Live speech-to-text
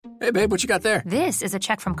Hey, babe, what you got there? This is a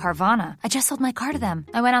check from Carvana. I just sold my car to them.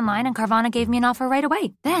 I went online and Carvana gave me an offer right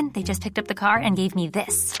away. Then they just picked up the car and gave me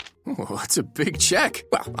this. Well, that's a big check.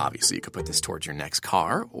 Well, obviously you could put this towards your next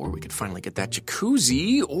car, or we could finally get that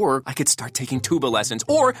jacuzzi, or I could start taking tuba lessons,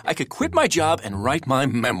 or I could quit my job and write my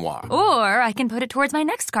memoir. Or I can put it towards my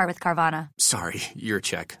next car with Carvana. Sorry, your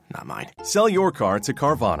check, not mine. Sell your car to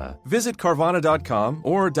Carvana. Visit Carvana.com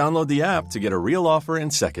or download the app to get a real offer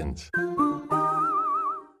in seconds.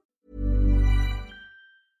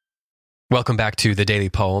 Welcome back to The Daily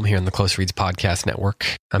Poem here on the Close Reads Podcast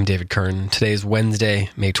Network. I'm David Kern. Today is Wednesday,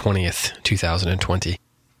 May 20th, 2020.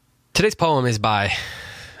 Today's poem is by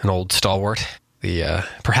an old stalwart,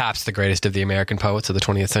 perhaps the greatest of the American poets of the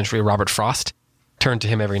 20th century, Robert Frost. Turn to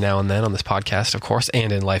him every now and then on this podcast, of course,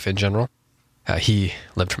 and in life in general. He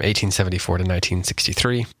lived from 1874 to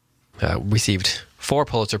 1963, received 4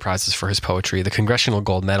 Pulitzer Prizes for his poetry, the Congressional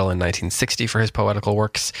Gold Medal in 1960 for his poetical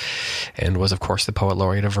works, and was, of course, the Poet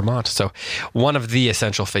Laureate of Vermont. So one of the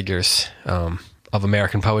essential figures of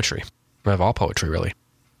American poetry, of all poetry, really.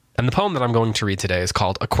 And the poem that I'm going to read today is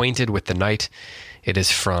called Acquainted with the Night. It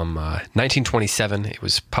is from 1927. It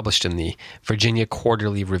was published in the Virginia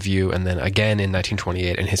Quarterly Review, and then again in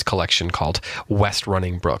 1928 in his collection called West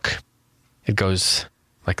Running Brook. It goes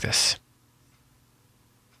like this.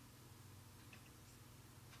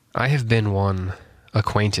 I have been one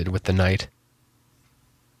acquainted with the night.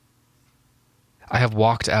 I have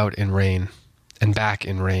walked out in rain and back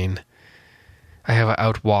in rain. I have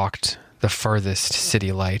outwalked the furthest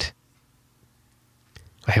city light.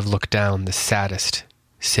 I have looked down the saddest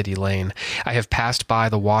city lane. I have passed by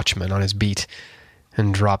the watchman on his beat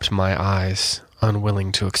and dropped my eyes,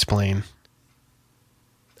 unwilling to explain.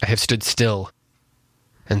 I have stood still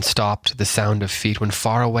and stopped the sound of feet when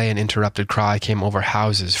far away an interrupted cry came over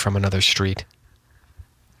houses from another street,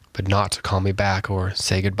 but not to call me back or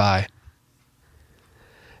say goodbye.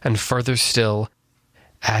 And further still,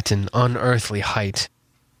 at an unearthly height,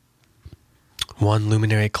 one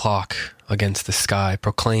luminary clock against the sky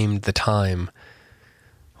proclaimed the time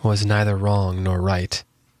was neither wrong nor right.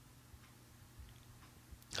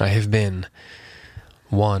 I have been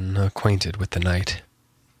one acquainted with the night.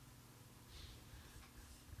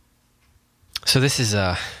 So this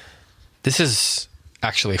is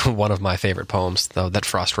actually one of my favorite poems, though, that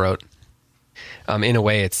Frost wrote. In a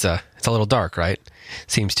way, it's a little dark, right?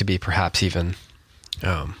 Seems to be perhaps even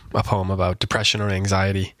a poem about depression or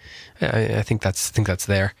anxiety. I think that's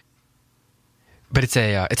there. But it's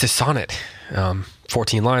a sonnet,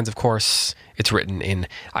 14 lines, of course. It's written in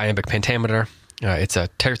iambic pentameter. It's a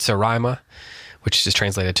terza rima, which is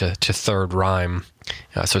translated to third rhyme.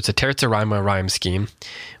 So it's a terza rima rhyme scheme.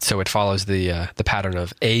 So it follows the pattern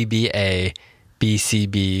of A, B, A, B, C,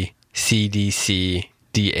 B, C, D, C,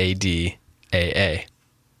 D, A, D, A, A.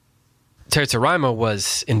 Terza rima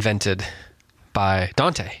was invented by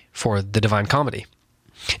Dante for the Divine Comedy.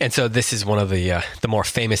 And so this is one of the more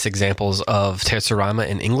famous examples of terza rima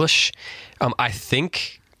in English. I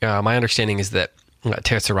think, my understanding is that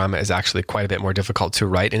terza rima is actually quite a bit more difficult to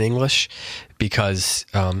write in English because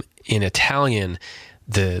in Italian,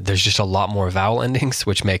 there's just a lot more vowel endings,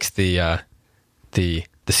 which makes the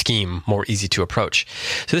scheme more easy to approach.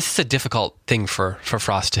 So this is a difficult thing for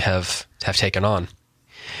Frost to have taken on.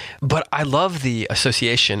 But I love the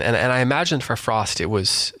association, and I imagine for Frost it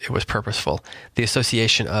was purposeful. The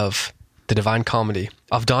association of the Divine Comedy,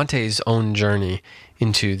 of Dante's own journey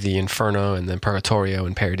into the Inferno and then Purgatorio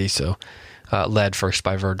and Paradiso, led first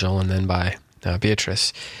by Virgil and then by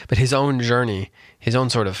Beatrice. But his own journey, his own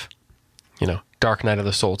sort of, dark night of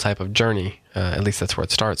the soul type of journey, at least that's where it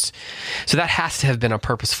starts. So that has to have been a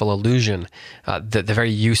purposeful allusion, the very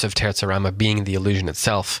use of terza rima being the allusion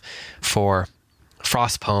itself for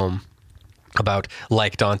Frost's poem about,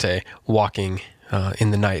 like Dante, walking in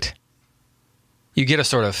the night. You get a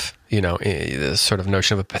sort of, a sort of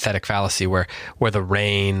notion of a pathetic fallacy where the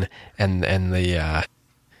rain and the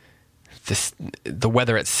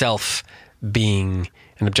weather itself being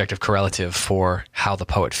an objective correlative for how the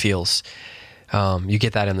poet feels. You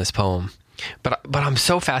get that in this poem. But I'm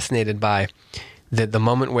so fascinated by the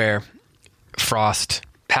moment where Frost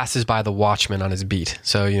passes by the watchman on his beat.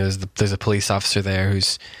 So, there's a police officer there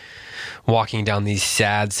who's walking down these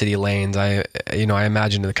sad city lanes. I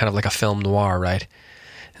imagine it kind of like a film noir, right?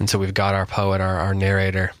 And so we've got our poet, our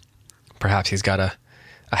narrator. Perhaps he's got a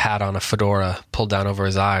hat on, a fedora pulled down over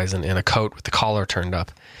his eyes, and a coat with the collar turned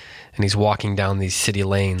up. And he's walking down these city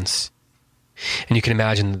lanes. And you can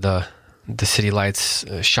imagine the city lights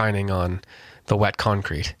shining on the wet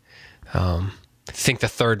concrete. Think The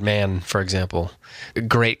Third Man, for example. A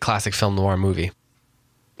great classic film noir movie.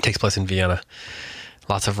 It takes place in Vienna.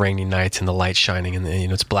 lots of rainy nights and the light shining, and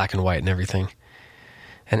it's black and white and everything.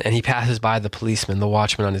 And he passes by the policeman, the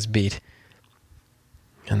watchman on his beat,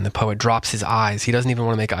 and the poet drops his eyes. He doesn't even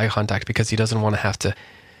want to make eye contact because he doesn't want to have to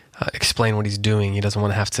explain what he's doing. He doesn't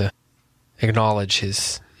want to have to acknowledge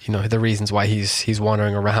his, the reasons why he's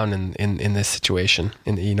wandering around in this situation,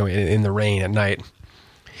 in the rain at night.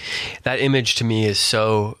 That image to me is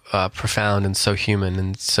so profound and so human,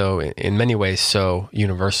 and so in many ways so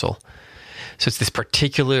universal. So it's this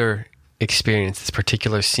particular experience, this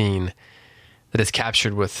particular scene that is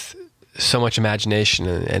captured with so much imagination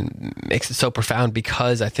and makes it so profound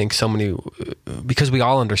because I think because we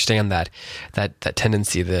all understand that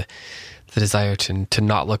tendency, the desire to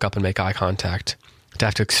not look up and make eye contact, to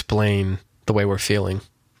have to explain the way we're feeling.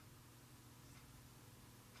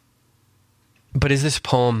 But is this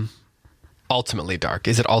poem ultimately dark?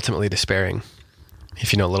 Is it ultimately despairing?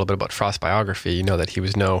 If you know a little bit about Frost's biography, you know that he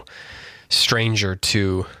was no stranger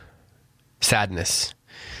to sadness.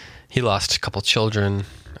 He lost a couple children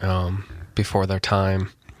before their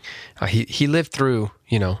time. He lived through,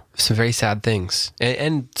 some very sad things,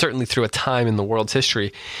 and certainly through a time in the world's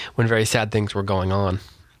history when very sad things were going on.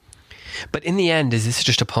 But in the end, is this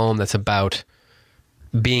just a poem that's about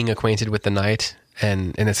being acquainted with the night,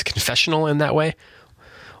 and it's a confessional in that way,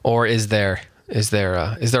 or is there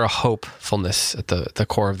a hopefulness at the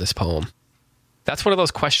core of this poem? That's one of those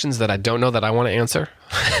questions that I don't know that I want to answer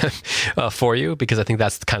for you, because I think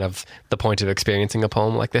that's kind of the point of experiencing a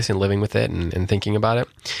poem like this and living with it and thinking about it.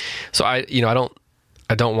 So I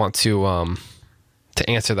don't want to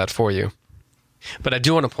answer that for you, but I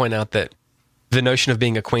do want to point out that the notion of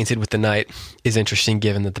being acquainted with the night is interesting,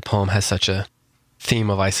 given that the poem has such a theme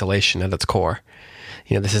of isolation at its core.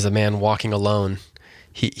 This is a man walking alone.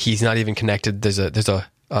 He's not even connected. There's a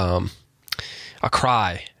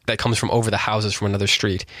cry that comes from over the houses from another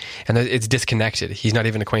street, and it's disconnected. He's not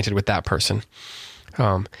even acquainted with that person,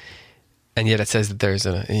 and yet it says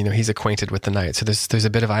that he's acquainted with the night. So there's a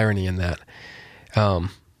bit of irony in that, and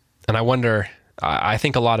I wonder. I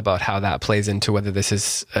think a lot about how that plays into whether this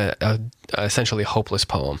is a essentially hopeless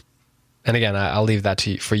poem. And again, I'll leave that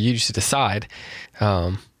for you to decide.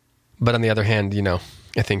 But on the other hand,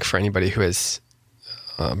 I think for anybody who has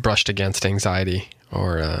brushed against anxiety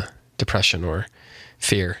or depression or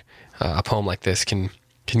fear, a poem like this can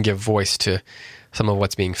give voice to some of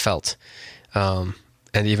what's being felt. And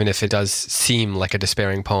even if it does seem like a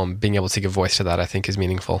despairing poem, being able to give voice to that, I think, is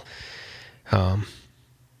meaningful.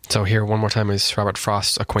 So here, one more time, is Robert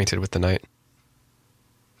Frost, Acquainted with the Night.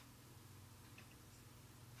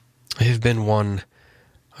 I have been one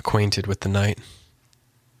acquainted with the night.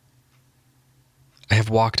 I have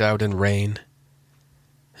walked out in rain,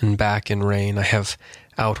 and back in rain. I have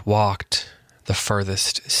outwalked the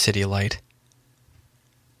furthest city light.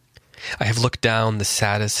 I have looked down the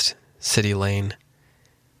saddest city lane.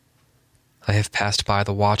 I have passed by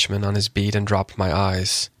the watchman on his beat and dropped my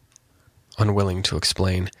eyes, unwilling to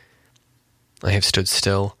explain. I have stood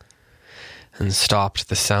still and stopped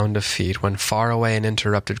the sound of feet when far away an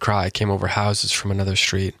interrupted cry came over houses from another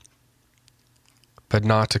street, but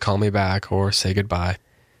not to call me back or say goodbye.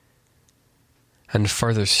 And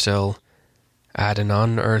further still, at an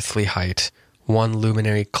unearthly height, one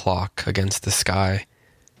luminary clock against the sky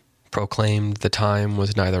proclaimed the time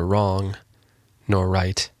was neither wrong nor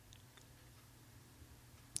right.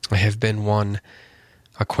 I have been one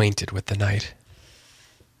acquainted with the night.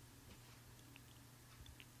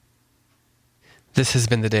 This has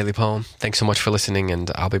been the Daily Poem. Thanks so much for listening,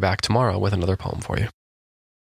 and I'll be back tomorrow with another poem for you.